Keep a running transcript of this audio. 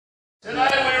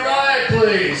Tonight we ride,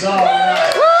 please. All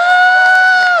right.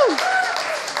 Woo!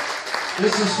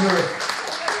 This is for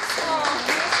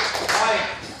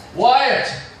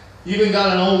Wyatt. You even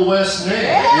got an Old West name.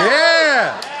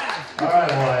 Yeah! All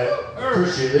right, Wyatt.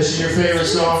 Appreciate it. This is your favorite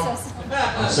song?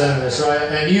 I'm sending this, right?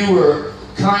 And you were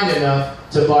kind enough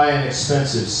to buy an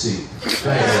expensive seat.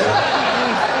 Thank you.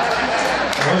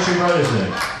 What's your brother's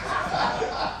name?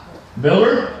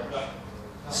 Miller?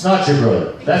 It's not your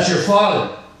brother. That's your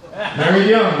father. Married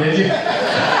young, did you?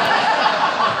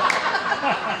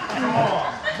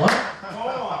 What?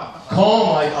 Calm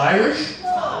like Irish?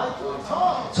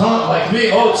 Tom, like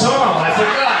me. Oh, Tom, I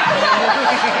forgot.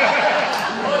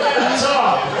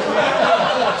 Tom.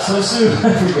 So soon,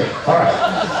 I forget. All right.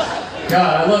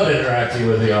 God, I love interacting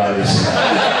with the audience.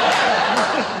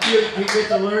 You get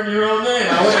to learn your own name.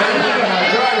 I went to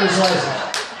my driver's license.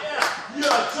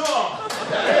 Yeah, Tom.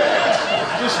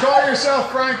 Just call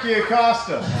yourself Frankie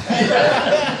Acosta.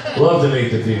 Yeah. Love to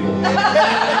meet the people.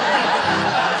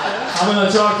 I'm going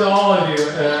to talk to all of you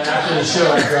after the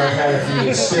show after I've had a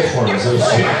few stiff ones.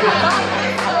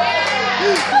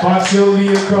 Poncho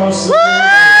me across the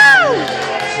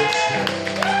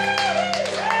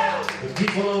The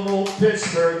people of old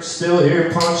Pittsburgh still hear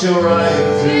Poncho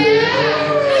riding through the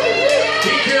air.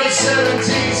 He killed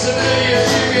 17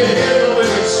 civilians. You can hear the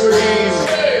women scream.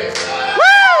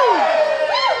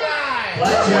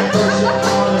 Blackjack person on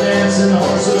the dance and the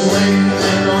horse was waiting in the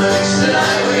legs.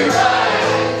 Tonight we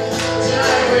ride,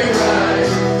 tonight we ride.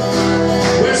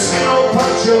 Whiskey old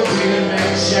Poncho beating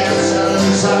make shouts out of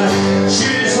his eye.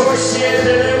 Shoot his horse, yeah,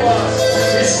 there it was.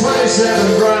 His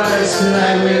 27 brides.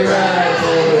 Tonight we ride,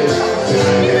 boys.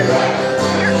 Tonight we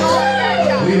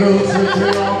ride. We rode through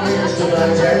 3 long years till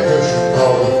Blackjack person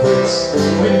called the quits.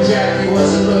 When Jackie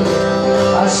wasn't looking,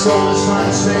 I stole his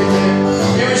fine statement.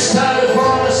 He was tired of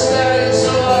all the stallion, so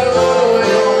I rode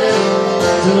away on him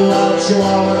to the wild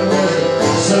Chihuahua desert.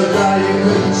 So dry you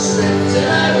couldn't spit.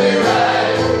 Tonight we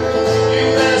ride,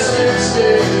 you bastards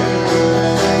did.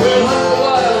 We'll hunt the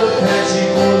wild Apache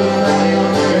for the money on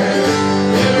your head.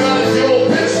 Then run to old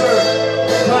Pittsburgh,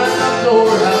 climb up the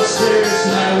whorehouse stairs.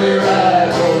 Tonight we ride,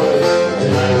 boys.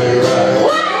 Tonight we ride.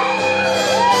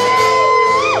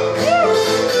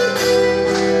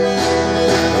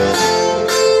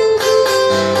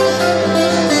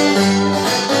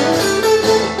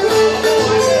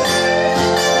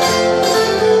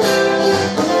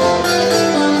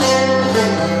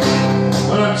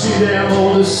 Damn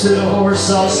old to sit a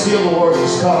horse, I'll steal the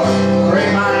warden's car.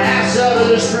 Break my ass out of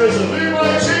this prison, leave my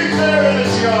teeth there in the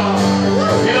jar.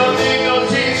 You don't need no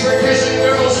teeth for kissing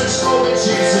girls and smoking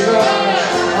cheap cigars.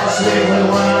 I'll sleep with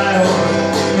one eye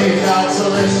open, beneath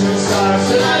consolation stars.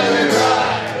 Tonight we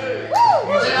ride,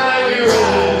 tonight we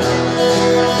ride.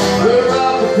 We'll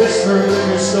rob the Pittsburgh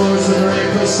liquor stores with our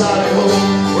episodic hope.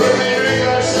 Where we drink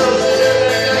ourselves to death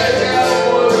and get a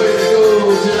cowboy way to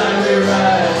go. Tonight we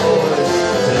ride, boys.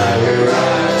 Tonight we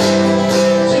ride,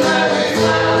 tonight we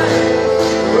fly,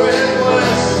 we're heading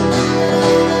west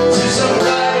to some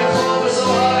ride in Columbus,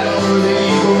 Ohio, where the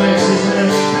eagle makes his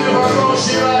nest. Bit of our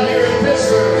bullshit right here in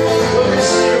Pittsburgh, but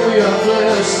consider we are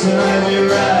blessed. Tonight we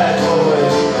ride,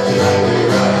 boys, tonight we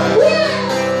ride.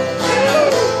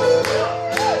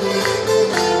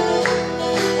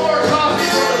 More coffee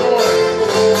for the boy.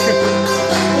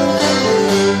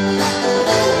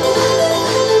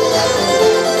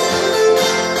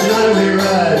 Tonight we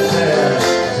ride, Dad.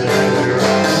 Tonight we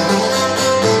ride.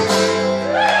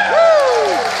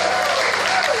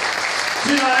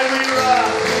 Tonight we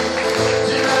ride.